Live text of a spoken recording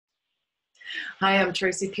Hi, I'm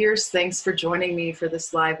Tracy Pierce. Thanks for joining me for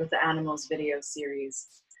this Live with the Animals video series.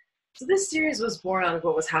 So this series was born out of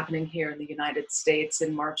what was happening here in the United States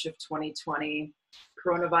in March of 2020.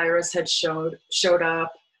 Coronavirus had showed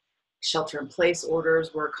up, shelter-in-place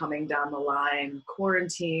orders were coming down the line,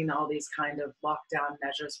 quarantine, all these kind of lockdown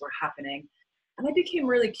measures were happening. And I became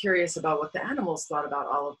really curious about what the animals thought about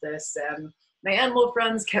all of this. And my animal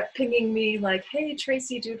friends kept pinging me like, hey,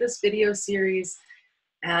 Tracy, do this video series.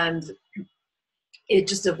 And it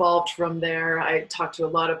just evolved from there. I talked to a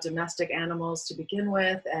lot of domestic animals to begin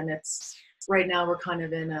with, and right now we're kind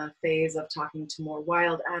of in a phase of talking to more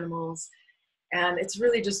wild animals, and it's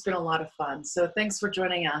really just been a lot of fun. So thanks for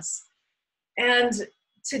joining us. And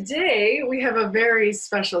today we have a very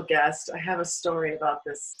special guest. I have a story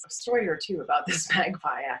or two about this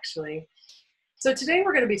magpie, actually. So today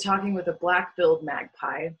we're going to be talking with a black-billed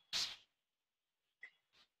magpie.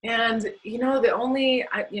 And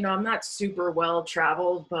I'm not super well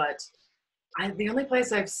traveled, but the only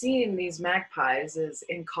place I've seen these magpies is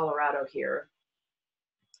in Colorado here.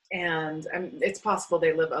 And it's possible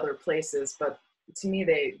they live other places, but to me,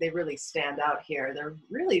 they really stand out here. They're a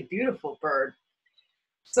really beautiful bird.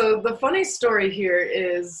 So the funny story here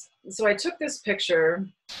is, so I took this picture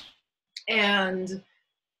and,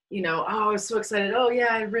 I was so excited. Oh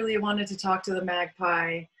yeah, I really wanted to talk to the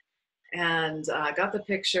magpie. And got the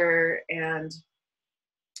picture, and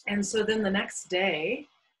so then the next day,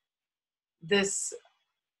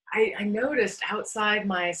 I noticed outside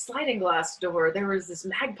my sliding glass door, there was this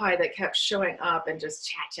magpie that kept showing up and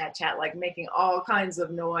just chat, like making all kinds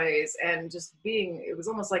of noise and just it was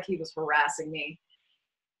almost like he was harassing me.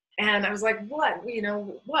 And I was like, what?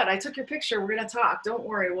 What? I took your picture, we're gonna talk, don't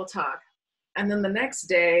worry, we'll talk. And then the next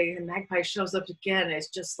day, the magpie shows up again, and it's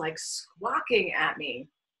just like squawking at me.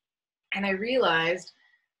 And I realized,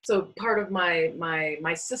 so part of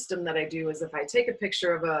my system that I do is if I take a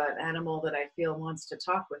picture of an animal that I feel wants to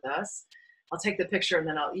talk with us, I'll take the picture and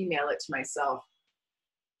then I'll email it to myself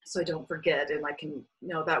so I don't forget. And I can,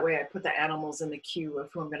 that way I put the animals in the queue of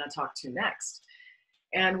who I'm going to talk to next.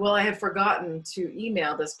 And well, I had forgotten to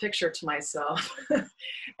email this picture to myself.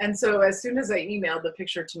 And so as soon as I emailed the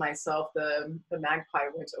picture to myself, the magpie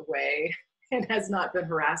went away and has not been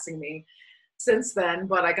harassing me since then.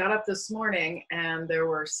 But I got up this morning and there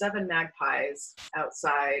were 7 magpies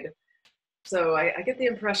outside. So I get the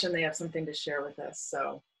impression they have something to share with us.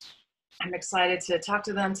 So I'm excited to talk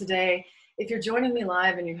to them today. If you're joining me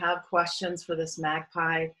live and you have questions for this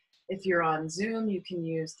magpie, if you're on Zoom, you can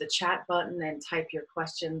use the chat button and type your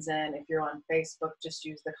questions in. If you're on Facebook, just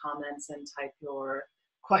use the comments and type your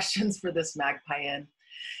questions for this magpie in.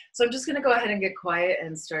 So I'm just going to go ahead and get quiet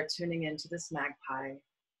and start tuning into this magpie.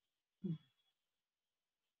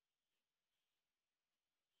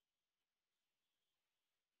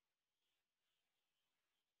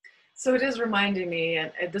 So it is reminding me,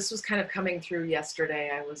 and this was kind of coming through yesterday.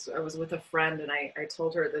 I was with a friend, and I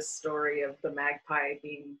told her this story of the magpie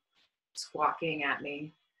being squawking at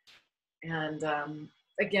me. And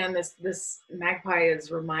again, this magpie is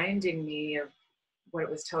reminding me of what it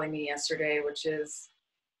was telling me yesterday, which is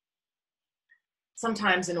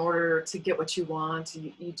sometimes in order to get what you want,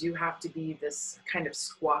 you do have to be this kind of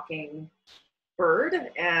squawking bird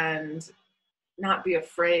and not be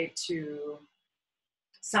afraid to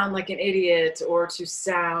sound like an idiot or to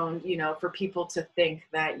sound, for people to think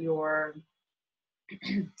that you're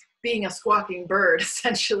being a squawking bird.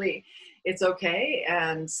 Essentially, it's okay.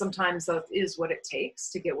 And sometimes that is what it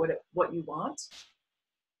takes to get what you want.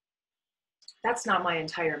 That's not my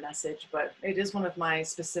entire message, but it is one of my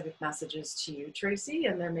specific messages to you, Tracy.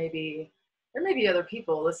 And there may be other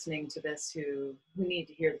people listening to this who need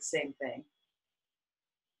to hear the same thing.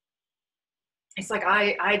 It's like,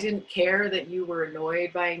 I didn't care that you were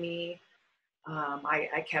annoyed by me.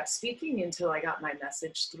 I kept speaking until I got my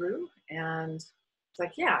message through. And it's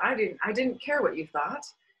like, yeah, I didn't care what you thought.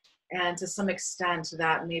 And to some extent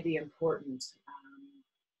that may be important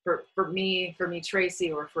for me,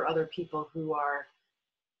 Tracy, or for other people who are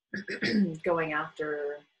going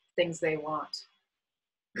after things they want.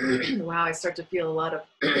 Wow, I start to feel a lot of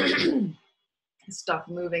stuff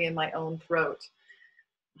moving in my own throat.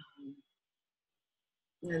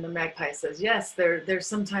 And the magpie says, yes, there's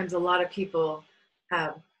sometimes a lot of people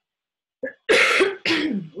have,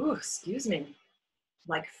 ooh, excuse me,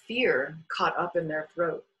 like fear caught up in their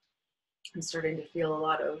throat. I'm starting to feel a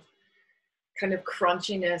lot of kind of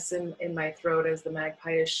crunchiness in my throat as the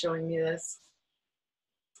magpie is showing me this.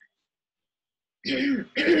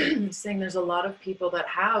 Saying there's a lot of people that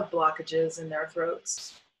have blockages in their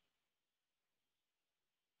throats.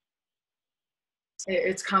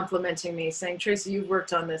 It's complimenting me, saying, Tracy, you've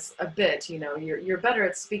worked on this a bit, you know, you're better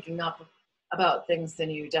at speaking up about things than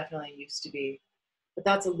you definitely used to be. But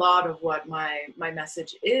that's a lot of what my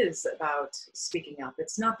message is about speaking up.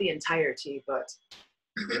 It's not the entirety, but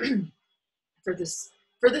for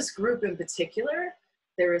this group in particular,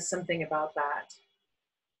 there is something about that.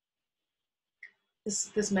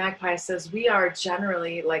 This magpie says, we are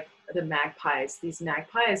generally like the magpies. These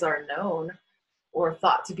magpies are known or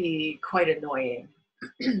thought to be quite annoying.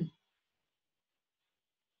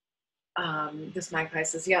 This magpie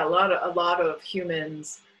says, yeah, a lot of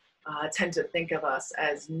humans tend to think of us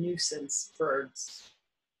as nuisance birds.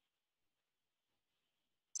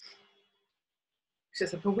 She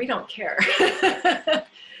said, but we don't care.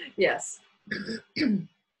 Yes.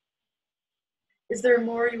 Is there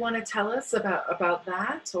more you want to tell us about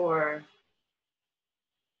that, or?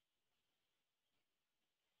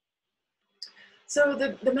 So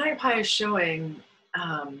the magpie is showing,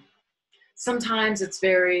 sometimes it's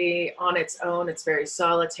very on its own, it's very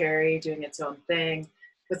solitary, doing its own thing,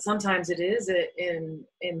 but sometimes it is in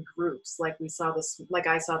groups, like I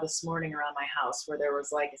saw this morning around my house, where there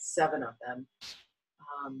was like 7 of them.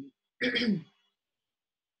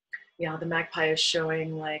 Yeah, the magpie is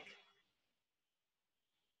showing, like,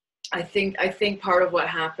 I think part of what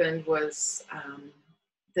happened was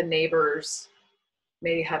the neighbors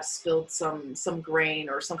may have spilled some grain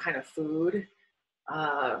or some kind of food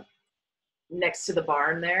next to the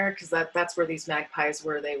barn there, because that's where these magpies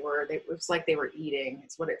were. It was like they were eating.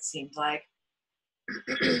 It's what it seemed like.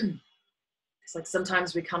 It's like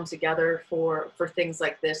sometimes we come together for things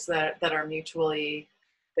like this that are mutually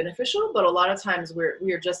beneficial, but a lot of times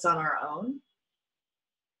we are just on our own.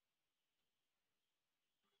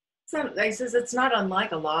 He says it's not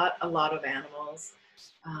unlike a lot of animals.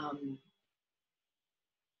 I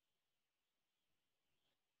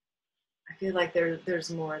feel like there's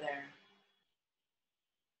more there.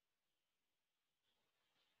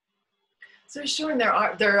 So showing there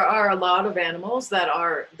are a lot of animals that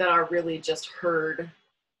are really just herd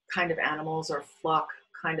kind of animals, or flock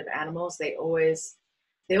kind of animals. They always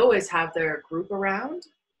have their group around.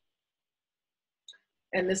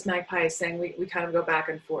 And this magpie is saying we kind of go back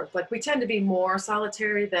and forth. Like, we tend to be more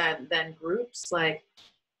solitary than groups. Like,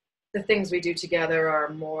 the things we do together are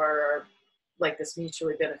more like this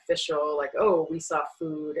mutually beneficial, like, oh, we saw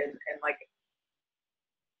food, and like,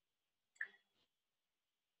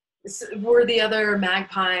 were the other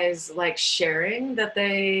magpies like sharing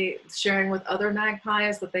with other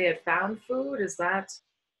magpies that they had found food? Is that,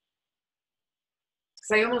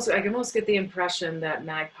 because I almost get the impression that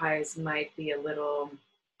magpies might be a little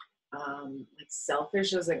like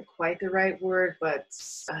selfish isn't quite the right word, but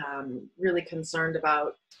really concerned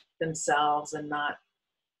about themselves and not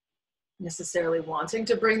necessarily wanting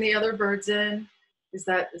to bring the other birds in. Is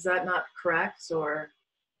that not correct? Or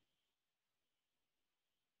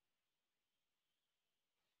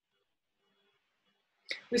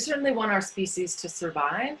we certainly want our species to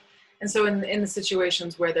survive. And so in the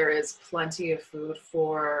situations where there is plenty of food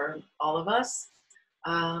for all of us,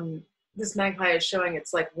 this magpie is showing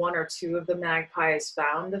it's like 1 or 2 of the magpies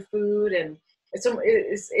found the food, and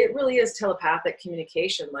it really is telepathic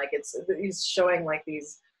communication. Like, he's showing like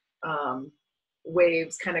these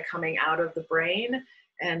waves kind of coming out of the brain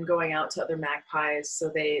and going out to other magpies, so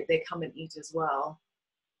they come and eat as well.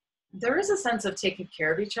 There is a sense of taking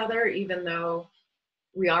care of each other, even though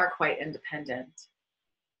we are quite independent.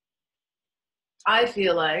 I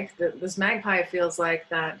feel like this magpie feels like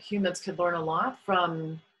that humans could learn a lot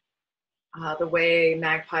from the way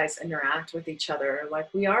magpies interact with each other.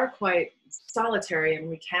 Like, we are quite solitary and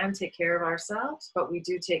we can take care of ourselves, but we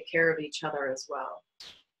do take care of each other as well.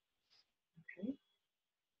 Okay.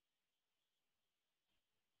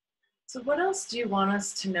 So what else do you want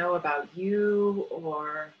us to know about you,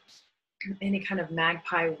 or any kind of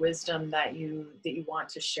magpie wisdom that you want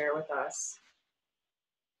to share with us?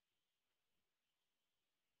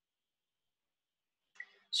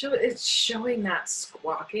 So it's showing that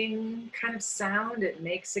squawking kind of sound it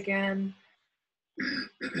makes again.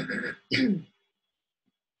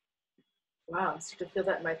 Wow, I start to feel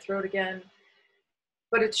that in my throat again.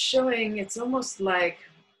 But it's showing, it's almost like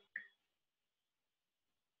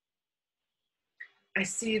I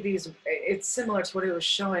see these, it's similar to what it was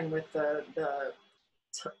showing with the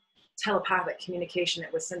telepathic communication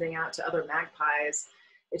it was sending out to other magpies.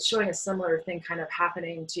 It's showing a similar thing kind of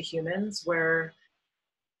happening to humans, where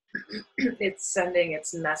it's sending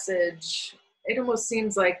its message. It almost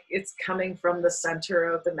seems like it's coming from the center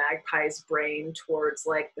of the magpie's brain towards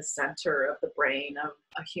like the center of the brain of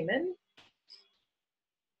a human.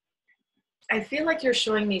 I feel like you're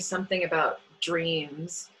showing me something about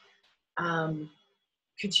dreams. Um,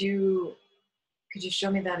 could you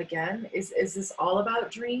show me that again? Is this all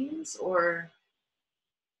about dreams, or?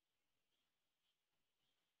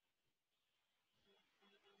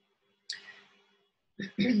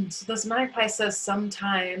 So this magpie says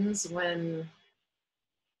sometimes when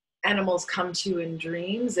animals come to you in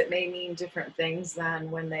dreams, it may mean different things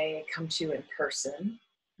than when they come to you in person.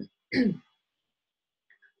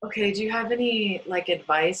 Okay, do you have any like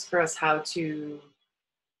advice for us how to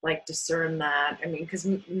like discern that? I mean, because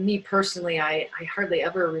me personally, I hardly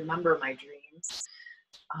ever remember my dreams.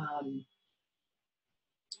 Um,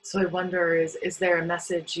 so I wonder, is there a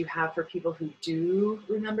message you have for people who do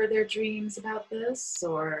remember their dreams about this,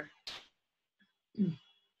 or?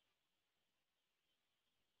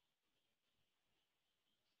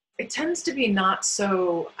 It tends to be not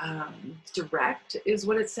so direct, is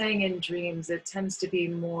what it's saying in dreams. It tends to be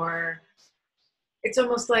more, it's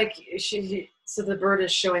almost like so the bird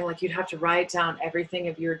is showing like you'd have to write down everything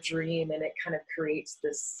of your dream, and it kind of creates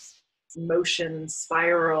this motion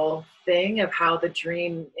spiral thing of how the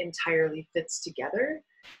dream entirely fits together.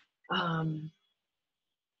 Um,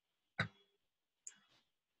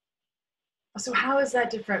 so how is that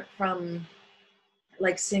different from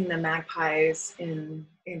like seeing the magpies in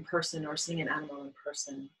person, or seeing an animal in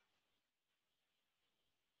person?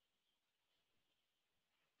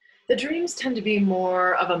 The dreams tend to be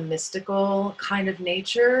more of a mystical kind of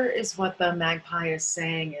nature, is what the magpie is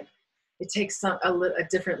saying. It takes a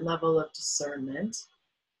different level of discernment.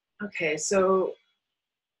 Okay, so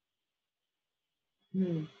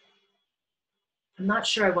I'm not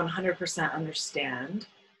sure I 100% understand.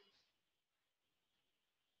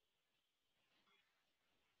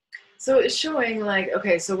 So it's showing like,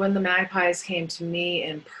 okay, so when the magpies came to me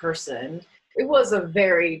in person, it was a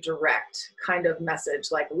very direct kind of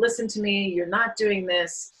message, like, listen to me, you're not doing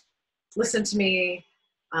this, listen to me,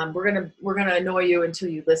 we're gonna annoy you until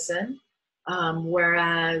you listen.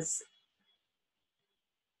 Whereas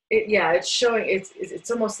it's showing,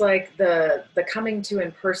 it's almost like the coming to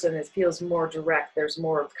in person, it feels more direct. There's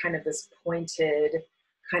more of kind of this pointed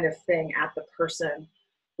kind of thing at the person,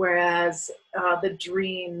 whereas the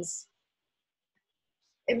dreams,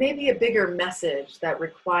 it may be a bigger message that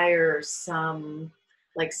requires some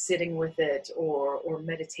like sitting with it, or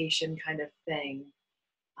meditation kind of thing.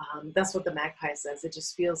 That's what the magpie says. It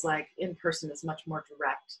just feels like in person is much more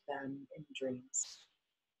direct than in dreams.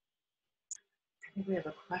 I think we have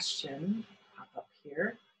a question pop up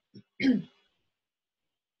here.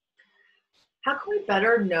 How can we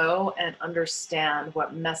better know and understand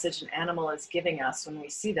what message an animal is giving us when we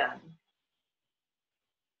see them?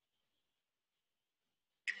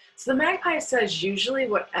 So the magpie says usually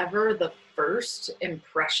whatever the first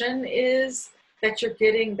impression is that you're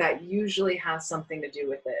getting, that usually has something to do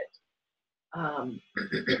with it.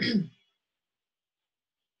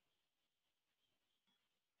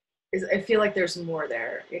 I feel like there's more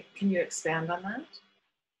there. Can you expand on that?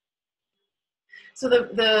 So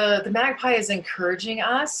the magpie is encouraging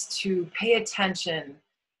us to pay attention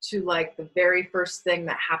to like the very first thing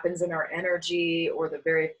that happens in our energy, or the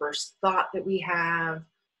very first thought that we have,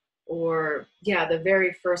 or the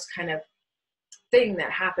very first kind of thing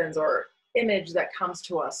that happens, or image that comes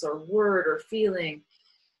to us, or word or feeling.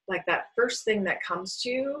 Like that first thing that comes to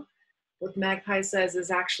you, what Magpie says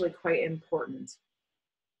is actually quite important.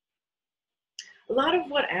 A lot of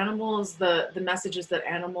what animals, the messages that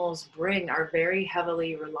animals bring are very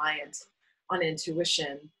heavily reliant on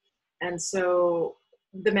intuition. And so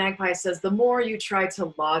the magpie says the more you try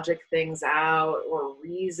to logic things out or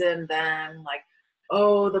reason them, like,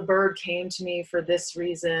 oh, the bird came to me for this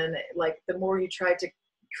reason, like the more you try to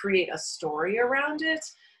create a story around it,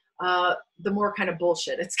 the more kind of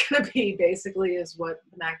bullshit it's going to be, basically, is what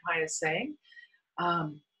the magpie is saying.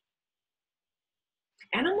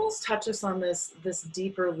 Animals touch us on this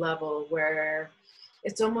deeper level where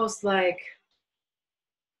it's almost like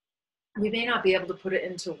we may not be able to put it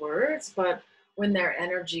into words, but when their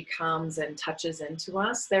energy comes and touches into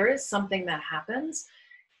us, there is something that happens.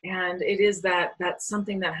 And it is that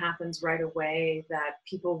something that happens right away that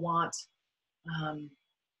people want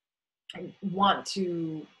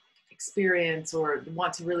to experience, or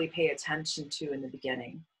want to really pay attention to in the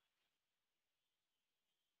beginning.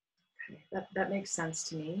 Okay, that makes sense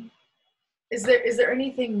to me. Is there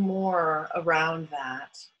anything more around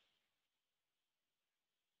that?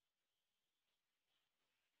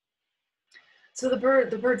 So the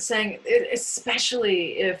bird's saying,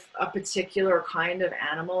 especially if a particular kind of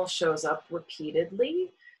animal shows up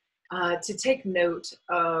repeatedly, to take note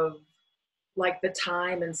of like the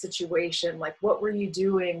time and situation, like what were you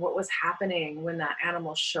doing, what was happening when that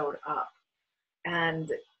animal showed up.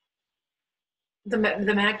 And the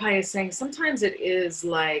magpie is saying sometimes it is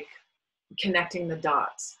like connecting the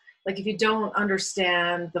dots. Like if you don't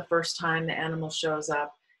understand the first time the animal shows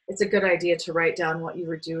up, it's a good idea to write down what you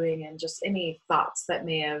were doing and just any thoughts that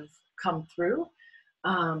may have come through.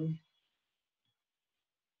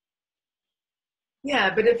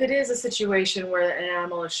 Yeah, but if it is a situation where an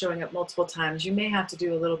animal is showing up multiple times, you may have to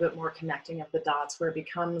do a little bit more connecting of the dots where it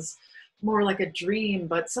becomes more like a dream.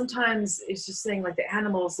 But sometimes it's just saying like the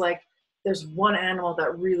animals, like there's one animal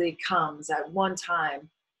that really comes at one time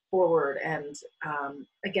forward. And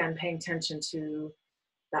again, paying attention to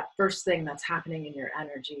that first thing that's happening in your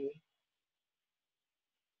energy.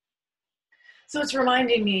 So it's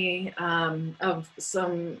reminding me of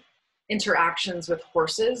some interactions with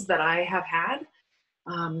horses that I have had.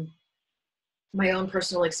 Um, my own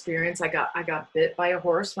personal experience, I got bit by a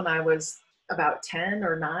horse when I was about 10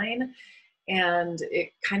 or 9, and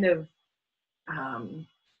it kind of um,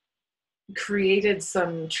 created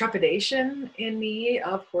some trepidation in me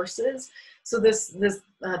of horses. So the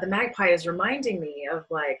magpie is reminding me of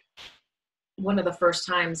like one of the first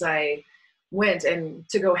times I went and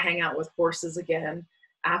to go hang out with horses again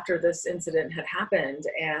after this incident had happened.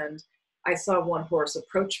 And I saw one horse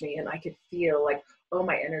approach me and I could feel like, oh,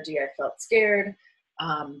 my energy, I felt scared.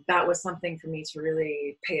 That was something for me to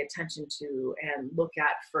really pay attention to and look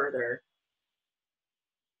at further.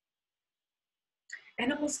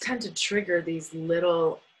 Animals tend to trigger these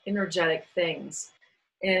little energetic things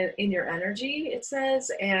in your energy, it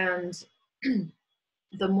says, and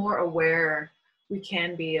the more aware we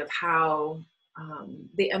can be of how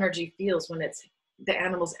the energy feels when the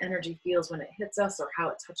animal's energy feels when it hits us or how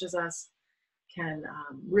it touches us can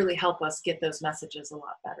really help us get those messages a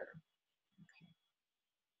lot better.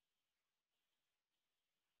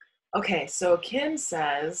 Okay, so Kim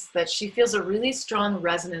says that she feels a really strong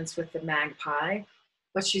resonance with the magpie,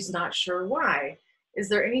 but she's not sure why. Is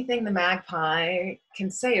there anything the magpie can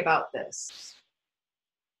say about this?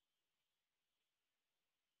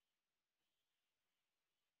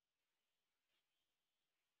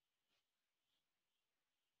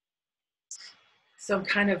 So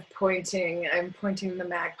I'm pointing the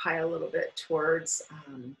magpie a little bit towards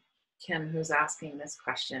Kim, who's asking this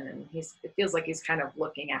question, and it feels like he's kind of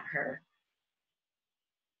looking at her.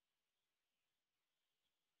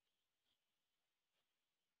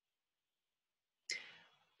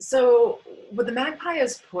 So what the magpie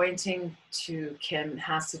is pointing to Kim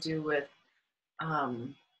has to do with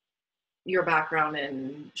um, your background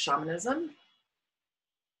in shamanism,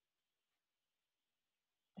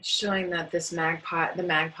 showing that the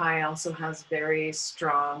magpie also has very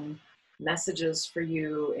strong messages for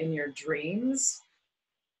you in your dreams.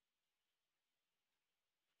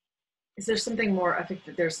 Is there something more? I think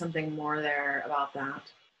that there's something more there about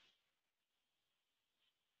that.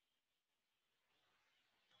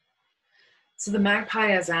 So the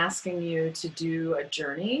magpie is asking you to do a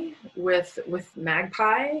journey with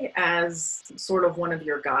magpie as sort of one of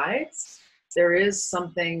your guides. There is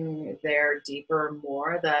something there deeper,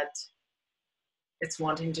 more that it's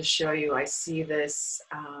wanting to show you. I see this.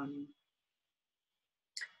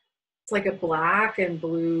 It's like a black and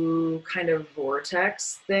blue kind of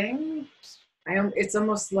vortex thing. It's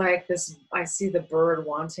almost like this. I see the bird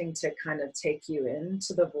wanting to kind of take you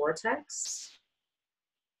into the vortex.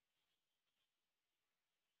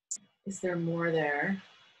 Is there more there?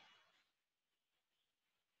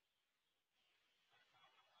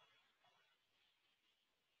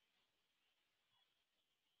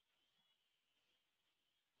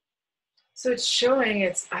 So it's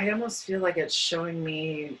showing, I almost feel like it's showing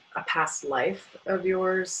me a past life of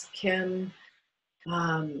yours, Kim,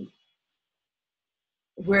 um,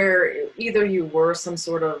 where either you were some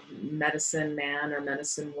sort of medicine man or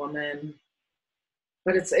medicine woman,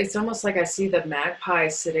 but it's almost like I see the magpie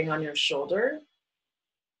sitting on your shoulder.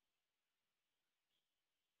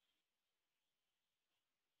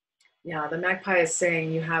 Yeah, the magpie is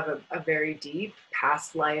saying you have a very deep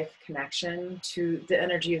past life connection to the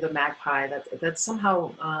energy of the magpie that's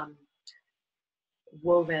somehow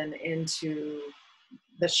woven into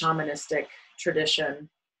the shamanistic tradition.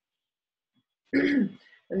 The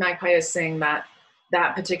magpie is saying that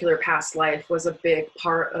that particular past life was a big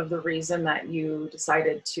part of the reason that you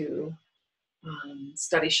decided to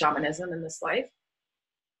study shamanism in this life.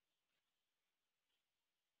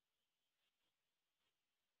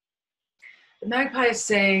 The magpie is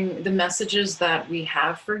saying the messages that we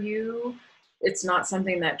have for you, it's not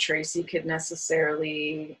something that Tracy could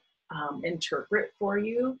necessarily interpret for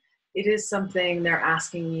you. It is something they're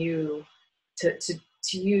asking you to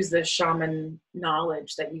use the shaman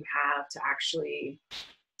knowledge that you have to actually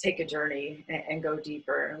take a journey and go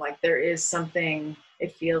deeper. Like there is something,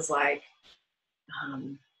 it feels like,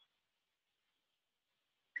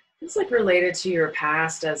 it's like related to your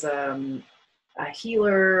past as a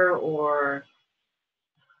healer, or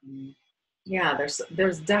yeah,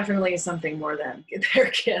 there's definitely something more than there,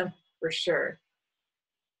 Kim, for sure.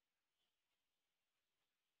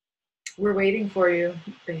 We're waiting for you,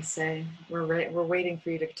 they say. We're waiting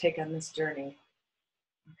for you to take on this journey.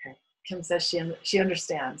 Okay. Kim says she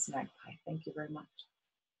understands, Magpie. Thank you very much.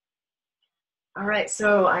 All right,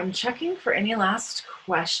 so I'm checking for any last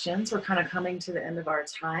questions. We're kind of coming to the end of our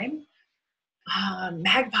time.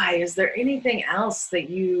 Magpie, is there anything else that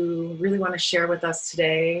you really want to share with us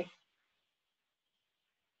today?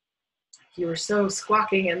 You were so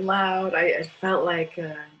squawking and loud. I felt like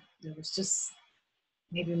there was just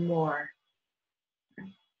maybe more.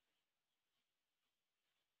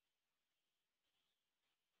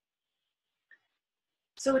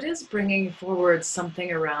 So it is bringing forward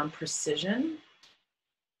something around precision.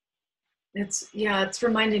 It's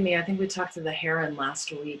reminding me, I think we talked to the Heron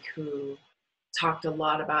last week, who talked a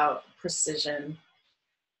lot about precision.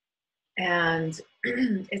 And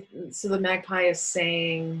so the Magpie is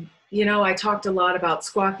saying, you know, I talked a lot about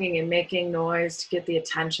squawking and making noise to get the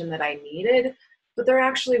attention that I needed, but there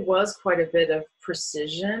actually was quite a bit of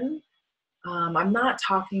precision. I'm not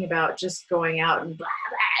talking about just going out and blah,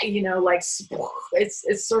 blah, you know, like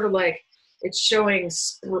it's sort of like it's showing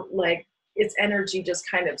like its energy just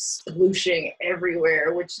kind of splooshing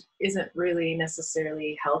everywhere, which isn't really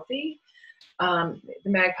necessarily healthy. The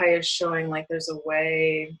Magpie is showing like there's a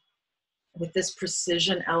way with this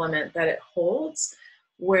precision element that it holds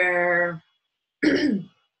where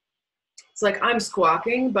it's like I'm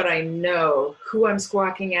squawking, but I know who I'm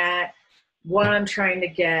squawking at, what I'm trying to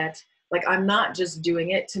get. Like I'm not just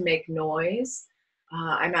doing it to make noise.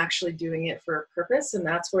 I'm actually doing it for a purpose. And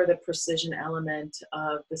that's where the precision element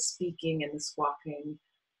of the speaking and the squawking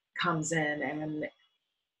comes in. And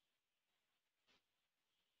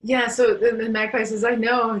yeah, so the Magpie says, I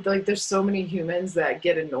know like there's so many humans that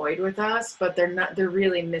get annoyed with us, but they're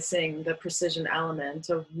really missing the precision element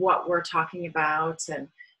of what we're talking about. And,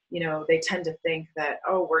 you know, they tend to think that,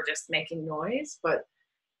 oh, we're just making noise, but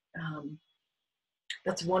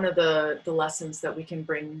that's one of the lessons that we can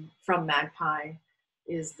bring from Magpie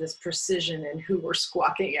is this precision in who we're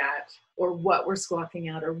squawking at, or what we're squawking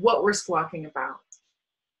at, or what we're squawking about.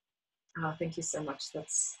 Thank you so much.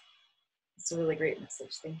 That's a really great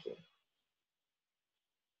message. Thank you.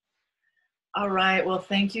 All right. Well,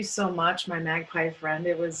 thank you so much, my Magpie friend.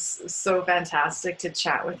 It was so fantastic to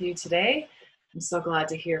chat with you today. I'm so glad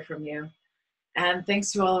to hear from you. And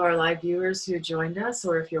thanks to all of our live viewers who joined us,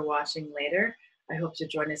 or if you're watching later, I hope to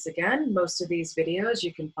join us again. Most of these videos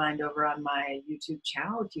you can find over on my YouTube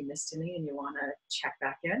channel if you missed any and you want to check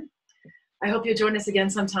back in. I hope you'll join us again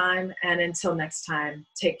sometime. And until next time,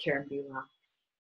 take care and be well.